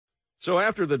So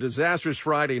after the disastrous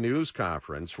Friday news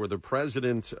conference where the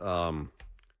president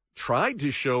tried to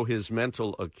show his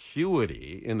mental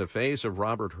acuity in the face of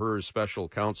Robert Hur's special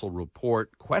counsel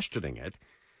report questioning it,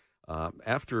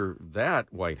 after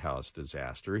that White House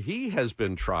disaster, he has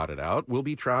been trotted out, will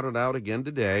be trotted out again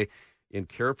today in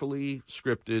carefully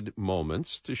scripted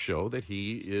moments to show that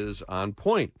he is on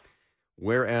point.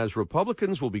 Whereas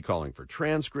Republicans will be calling for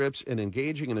transcripts and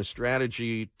engaging in a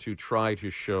strategy to try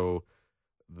to show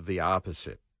the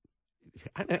opposite.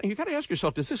 You got to ask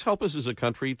yourself, does this help us as a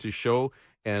country to show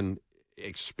and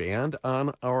expand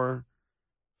on our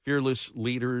fearless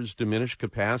leaders' diminished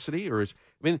capacity? Or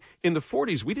in the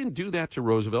 40s, we didn't do that to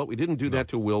Roosevelt. We didn't do that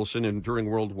to Wilson, and during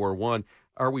World War I.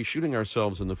 Are we shooting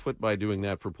ourselves in the foot by doing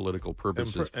that for political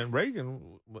purposes? And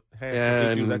Reagan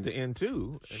had issues at the end,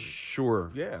 too.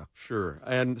 Sure. Yeah. Sure.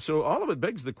 And so all of it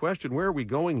begs the question, where are we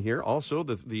going here? Also,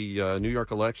 the New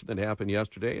York election that happened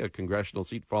yesterday, a congressional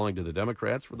seat falling to the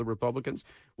Democrats for the Republicans.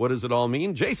 What does it all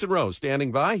mean? Jason Rowe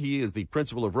standing by. He is the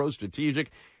principal of Roe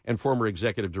Strategic and former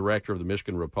executive director of the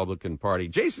Michigan Republican Party.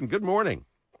 Jason, good morning.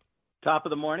 Top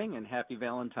of the morning and happy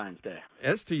Valentine's Day.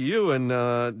 As to you,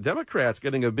 and Democrats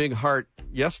getting a big heart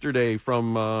yesterday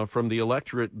from the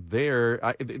electorate there.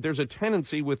 There's a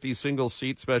tendency with these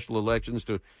single-seat special elections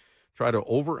to try to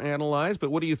overanalyze, but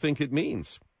what do you think it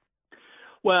means?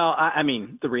 Well, I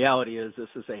mean, the reality is this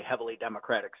is a heavily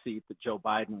Democratic seat that Joe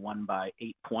Biden won by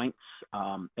 8 points.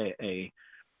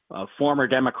 A former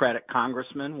Democratic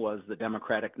congressman was the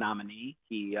Democratic nominee.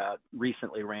 He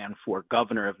recently ran for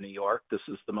governor of New York. This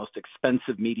is the most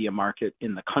expensive media market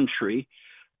in the country.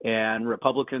 And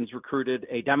Republicans recruited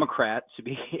a Democrat to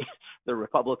be the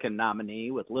Republican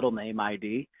nominee with little name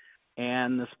ID.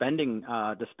 And the spending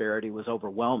disparity was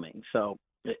overwhelming. So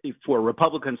for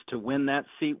Republicans to win that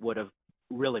seat would have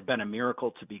really been a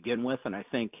miracle to begin with. And I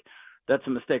think that's a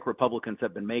mistake Republicans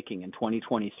have been making in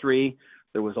 2023.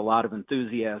 There was a lot of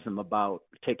enthusiasm about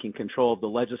taking control of the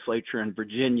legislature in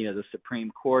Virginia, the Supreme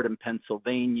Court in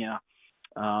Pennsylvania,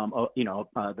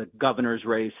 the governor's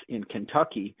race in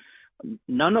Kentucky.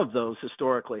 None of those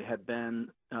historically had been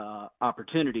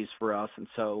opportunities for us, and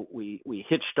so we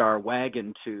hitched our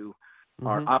wagon to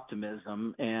our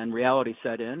optimism, and reality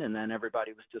set in, and then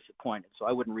everybody was disappointed. So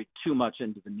I wouldn't read too much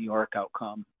into the New York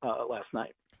outcome last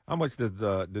night. How much did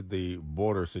the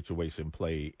border situation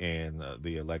play in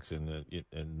the election,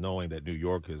 and knowing that New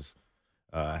York is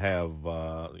have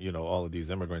all of these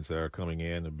immigrants that are coming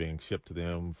in and being shipped to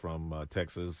them from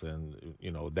Texas, and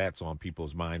that's on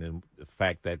people's mind, and the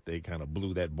fact that they kind of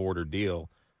blew that border deal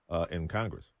in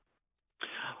Congress?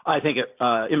 I think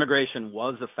immigration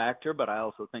was a factor, but I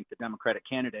also think the Democratic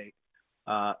candidate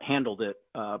handled it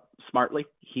smartly.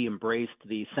 He embraced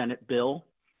the Senate bill,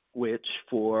 which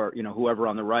for whoever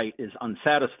on the right is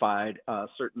unsatisfied,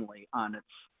 certainly on its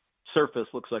surface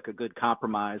looks like a good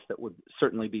compromise that would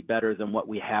certainly be better than what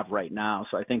we have right now.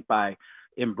 So I think by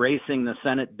embracing the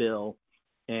Senate bill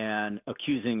and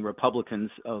accusing Republicans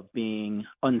of being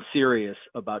unserious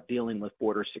about dealing with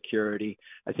border security,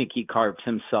 I think he carved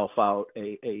himself out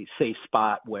a safe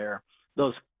spot where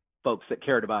those folks that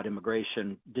cared about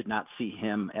immigration did not see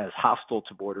him as hostile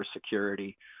to border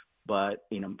security, but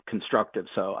constructive.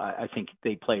 So I think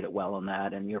they played it well on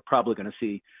that, and you're probably going to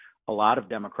see a lot of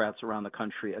Democrats around the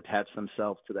country attach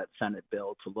themselves to that Senate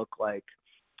bill to look like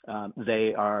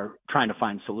they are trying to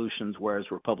find solutions, whereas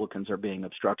Republicans are being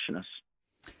obstructionists.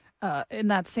 In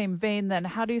that same vein, then,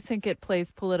 how do you think it plays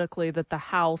politically that the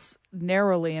House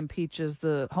narrowly impeaches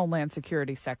the Homeland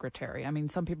Security Secretary? I mean,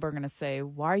 some people are going to say,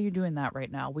 why are you doing that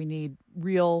right now? We need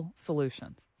real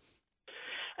solutions.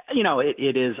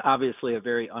 It is obviously a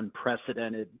very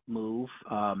unprecedented move.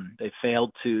 They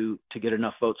failed to get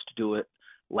enough votes to do it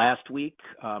last week.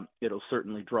 It'll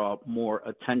certainly draw more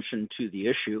attention to the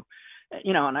issue.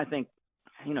 And I think,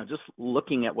 just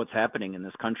looking at what's happening in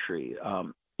this country,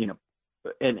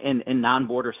 in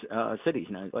non-border cities,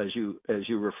 as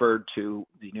you referred to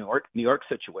the New York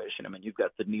situation. I mean, you've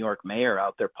got the New York mayor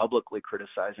out there publicly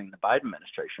criticizing the Biden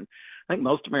administration. I think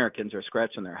most Americans are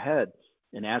scratching their head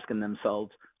and asking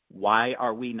themselves, why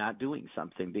are we not doing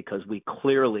something? Because we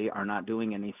clearly are not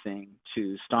doing anything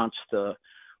to staunch the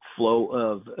flow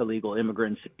of illegal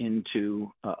immigrants into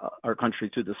our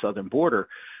country through the southern border.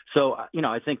 So,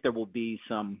 I think there will be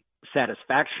some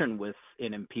satisfaction with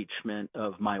an impeachment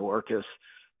of Mayorkas,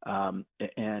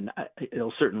 and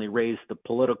it'll certainly raise the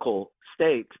political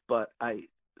stakes, but I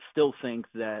still think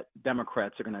that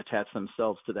Democrats are going to attach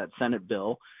themselves to that Senate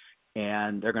bill,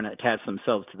 and they're going to attach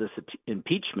themselves to this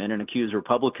impeachment and accuse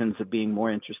Republicans of being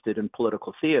more interested in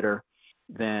political theater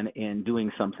than in doing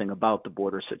something about the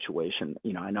border situation.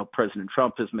 I know President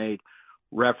Trump has made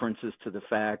references to the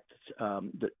fact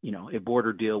that, a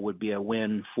border deal would be a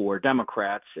win for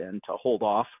Democrats and to hold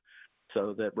off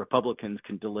so that Republicans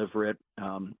can deliver it,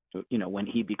 when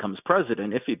he becomes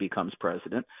president, if he becomes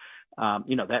president.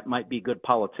 That might be good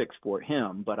politics for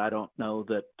him, but I don't know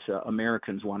that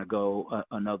Americans want to go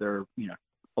another,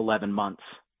 11 months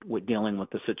with dealing with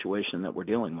the situation that we're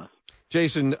dealing with.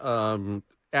 Jason,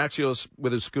 Axios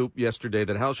with a scoop yesterday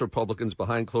that House Republicans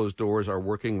behind closed doors are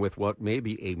working with what may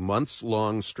be a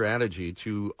months-long strategy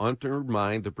to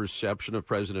undermine the perception of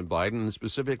President Biden and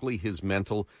specifically his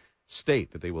mental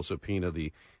state, that they will subpoena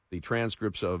the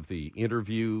transcripts of the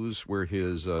interviews where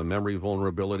his memory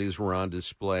vulnerabilities were on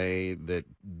display, that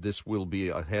this will be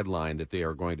a headline that they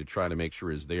are going to try to make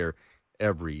sure is there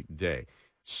every day.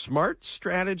 Smart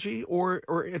strategy, or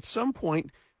at some point,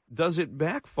 does it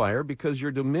backfire because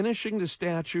you're diminishing the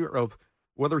stature of,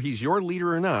 whether he's your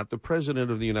leader or not, the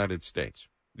President of the United States?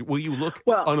 Will you look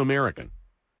un-American?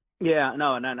 Yeah,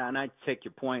 no, and I take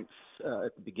your points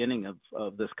at the beginning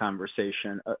of this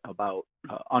conversation about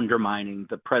undermining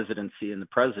the presidency and the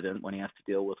president when he has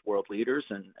to deal with world leaders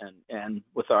and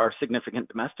with our significant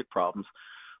domestic problems.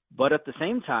 But at the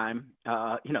same time,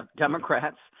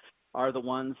 Democrats are the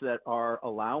ones that are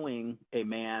allowing a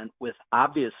man with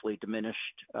obviously diminished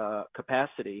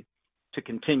capacity to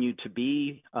continue to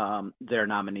be their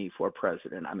nominee for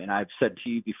president. I mean, I've said to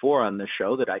you before on this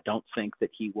show that I don't think that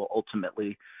he will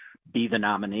ultimately be the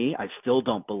nominee. I still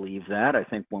don't believe that. I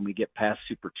think when we get past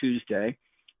Super Tuesday,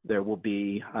 there will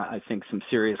be, I think, some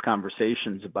serious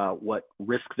conversations about what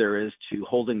risk there is to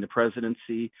holding the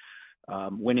presidency,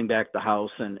 winning back the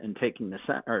House, and taking the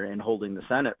Senate, and holding the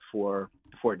Senate for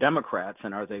Democrats,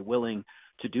 and are they willing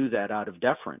to do that out of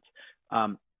deference?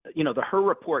 The Her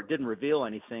report didn't reveal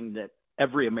anything that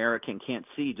every American can't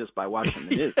see just by watching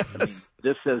the news. I mean,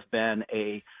 this has been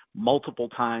a multiple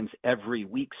times every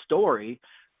week story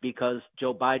because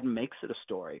Joe Biden makes it a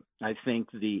story. I think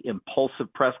the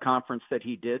impulsive press conference that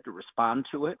he did to respond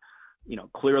to it,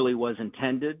 clearly was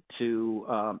intended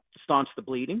to staunch the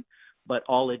bleeding, but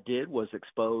all it did was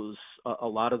expose a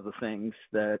lot of the things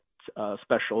that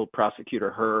Special Prosecutor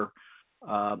Her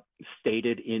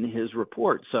stated in his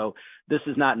report. So this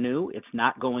is not new. It's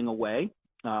not going away.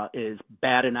 As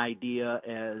bad an idea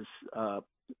as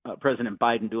President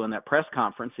Biden doing that press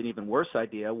conference, an even worse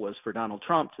idea was for Donald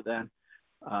Trump to then,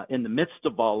 in the midst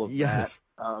of all of that,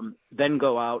 then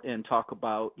go out and talk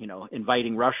about,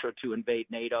 inviting Russia to invade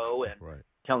NATO and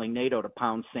telling NATO to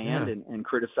pound sand and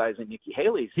criticizing Nikki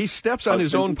Haley's. He steps on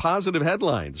his own positive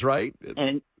headlines, right?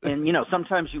 And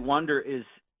sometimes you wonder,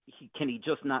 can he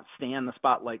just not stand the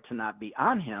spotlight to not be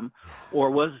on him? Or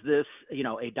was this,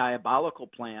 a diabolical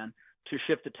plan to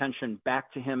shift attention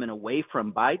back to him and away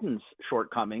from Biden's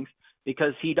shortcomings,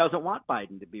 because he doesn't want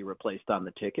Biden to be replaced on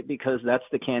the ticket, because that's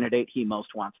the candidate he most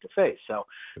wants to face. So,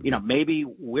 maybe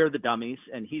we're the dummies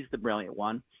and he's the brilliant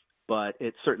one, but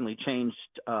it certainly changed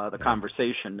the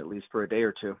conversation, at least for a day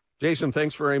or two. Jason,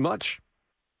 thanks very much.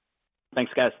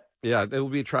 Thanks, guys. Yeah, it will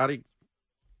be trying